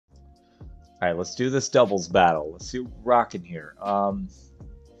Alright, let's do this doubles battle. Let's see what we're rocking here.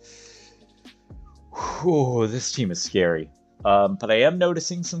 Whew, this team is scary. But I am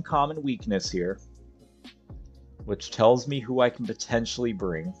noticing some common weakness here, which tells me who I can potentially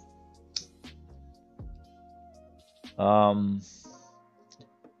bring. Also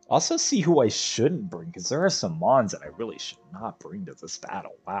see who I shouldn't bring, because there are some Mons that I really should not bring to this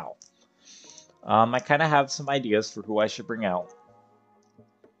battle. Wow. I kind of have some ideas for who I should bring out.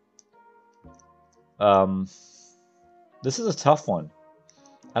 This is a tough one.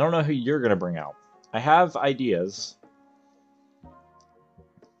 I don't know who you're going to bring out. I have ideas.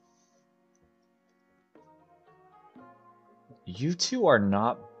 You two are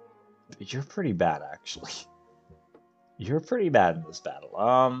not... You're pretty bad, actually. You're pretty bad in this battle.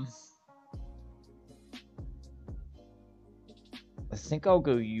 I think I'll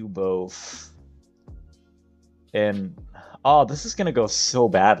go you both. And... Oh, this is going to go so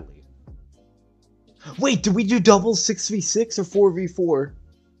badly. Wait, did we do double 6v6 or 4v4?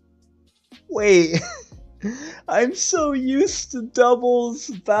 Wait, I'm so used to doubles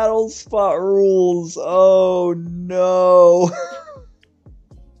battle spot rules. Oh no.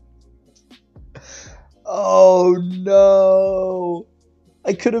 Oh no.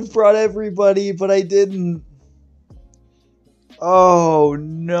 I could have brought everybody, but I didn't. Oh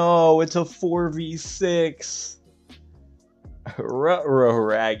no, it's a 4v6. Ruh-roh,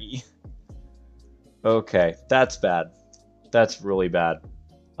 Raggy. Okay, that's bad. That's really bad.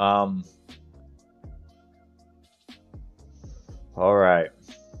 Alright.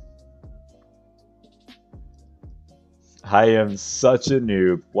 I am such a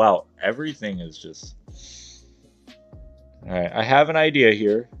noob. Wow, everything is just... Alright, I have an idea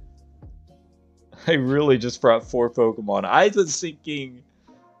here. I really just brought 4 Pokemon. I was thinking...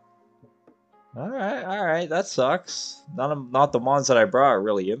 Alright, that sucks. Not the ones that I brought are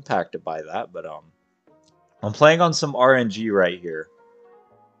really impacted by that, but I'm playing on some RNG right here.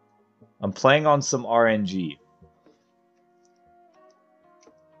 I'm playing on some RNG.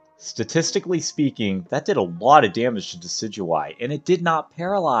 Statistically speaking, that did a lot of damage to Decidueye, and it did not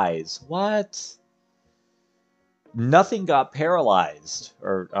paralyze. What? Nothing got paralyzed.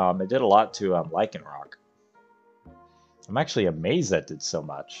 Or, it did a lot to Lycanroc. I'm actually amazed that did so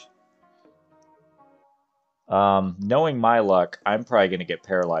much. Knowing my luck, I'm probably going to get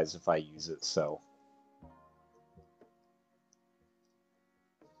paralyzed if I use it, so...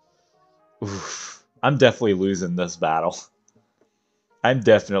 Oof. I'm definitely losing this battle. I'm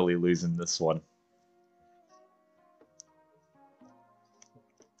definitely losing this one.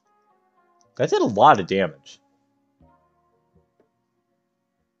 That did a lot of damage.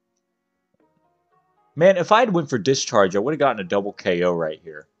 Man, if I had went for Discharge, I would have gotten a double KO right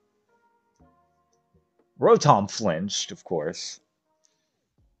here. Rotom flinched, of course.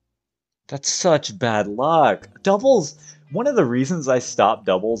 That's such bad luck. Doubles... One of the reasons I stopped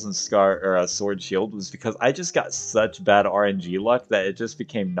doubles and Sword Shield was because I just got such bad RNG luck that it just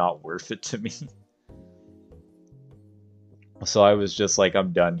became not worth it to me. So I was just like,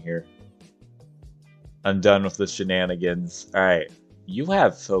 I'm done here. I'm done with the shenanigans. Alright, you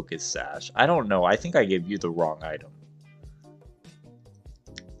have Focus Sash. I don't know, I think I gave you the wrong item.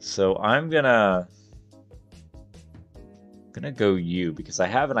 So I'm gonna go you, because I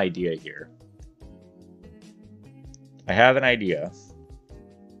have an idea here. I have an idea.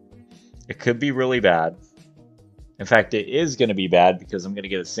 It could be really bad. In fact, it is going to be bad because I'm going to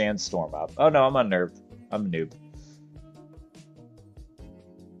get a Sandstorm up. Oh no, I'm unnerved. I'm a noob.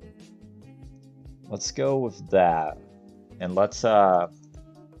 Let's go with that. And let's, we're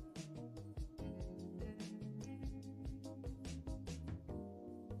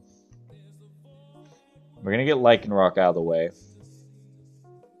going to get Lycanroc out of the way.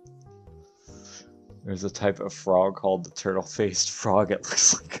 There's a type of frog called the turtle-faced frog, it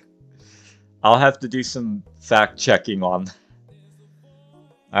looks like. I'll have to do some fact-checking on that.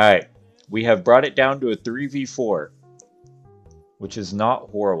 Alright, we have brought it down to a 3v4, which is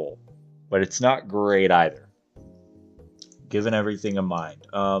not horrible, but it's not great either, given everything in mind.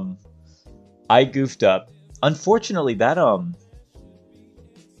 I goofed up. Unfortunately, that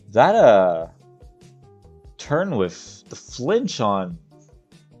turn with the flinch on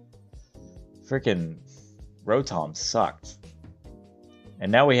freaking Rotom sucked.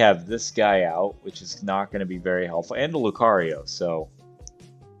 And now we have this guy out, which is not going to be very helpful, and a Lucario, so...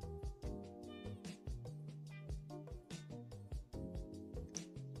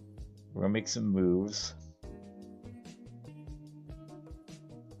 We're going to make some moves.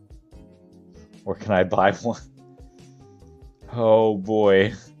 Or can I buy one? Oh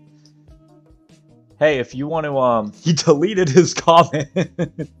boy. Hey, if you want to, he deleted his comment.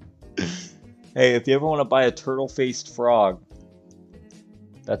 Hey, if you ever want to buy a turtle-faced frog,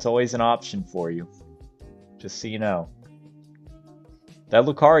 that's always an option for you. Just so you know. That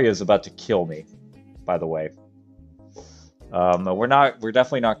Lucario is about to kill me, by the way. We're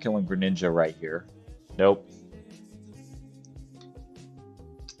definitely not killing Greninja right here. Nope.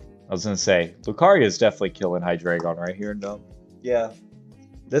 I was gonna say, Lucario is definitely killing Hydreigon right here. No. Yeah.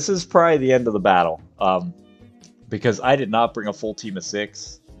 This is probably the end of the battle. Because I did not bring a full team of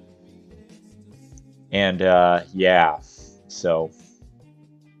 6. And, yeah. So,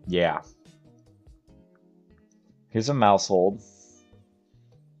 yeah. Here's a Mousehold.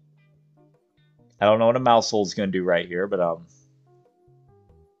 I don't know what a Mousehold's gonna do right here, but,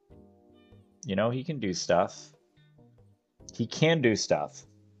 you know, he can do stuff. He can do stuff.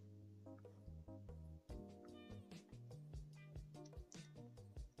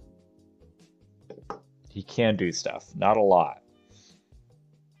 He can do stuff. Not a lot.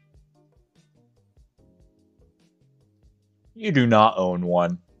 You do not own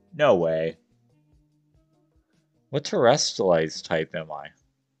one. No way. What Terrestrialized type am I?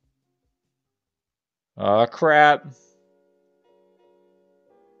 Crap.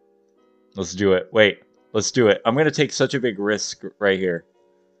 Let's do it. Wait, let's do it. I'm gonna take such a big risk right here.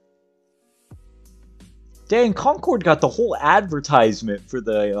 Dang, Concord got the whole advertisement for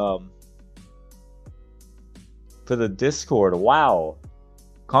the Discord. Wow.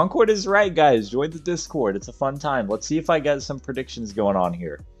 Concord is right, guys. Join the Discord. It's a fun time. Let's see if I get some predictions going on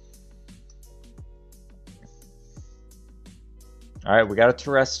here. Alright, we got a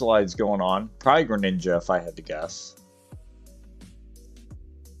Terrestrialize going on. Probably Greninja, if I had to guess.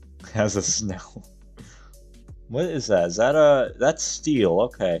 Has a snow. What is that? Is that a... That's steel.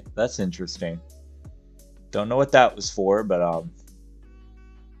 Okay, that's interesting. Don't know what that was for, but,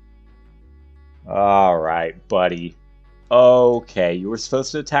 Alright, buddy. Okay, you were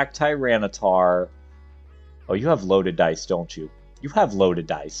supposed to attack Tyranitar. Oh, you have loaded dice, don't you? You have loaded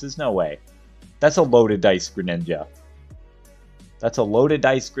dice. There's no way. That's a loaded dice Greninja. That's a loaded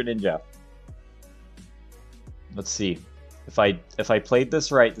dice Greninja. Let's see. If I played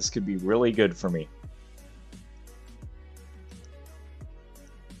this right, this could be really good for me.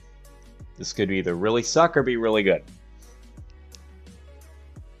 This could either really suck or be really good.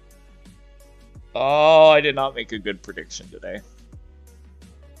 Oh, I did not make a good prediction today.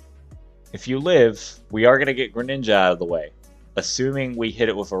 If you live, we are going to get Greninja out of the way. Assuming we hit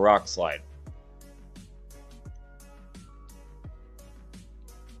it with a Rock Slide.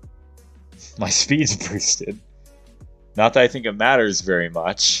 My speed's boosted. Not that I think it matters very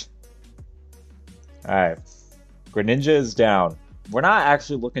much. Alright. Greninja is down. We're not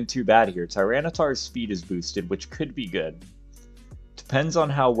actually looking too bad here. Tyranitar's speed is boosted, which could be good. Depends on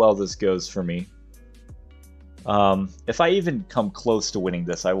how well this goes for me. If I even come close to winning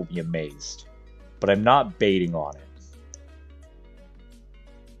this, I will be amazed. But I'm not baiting on it.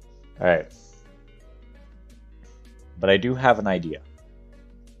 Alright. But I do have an idea.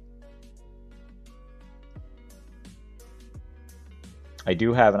 I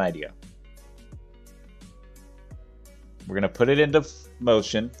do have an idea. We're going to put it into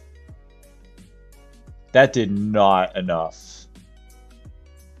motion. That did not enough.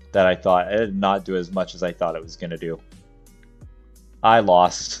 That I thought. It did not do as much as I thought it was going to do. I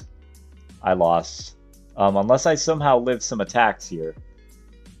lost. I lost. Unless I somehow live some attacks here.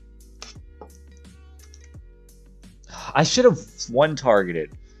 I should have one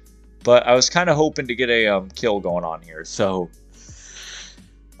targeted. But I was kind of hoping to get a kill going on here. So...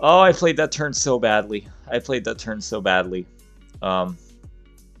 Oh, I played that turn so badly. I played that turn so badly. I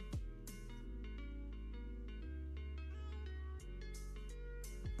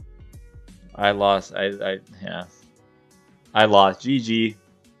lost. Yeah. I lost. GG.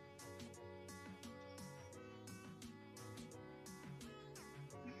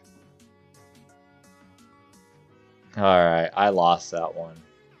 Alright, I lost that one.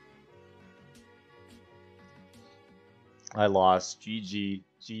 I lost. GG.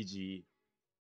 GG.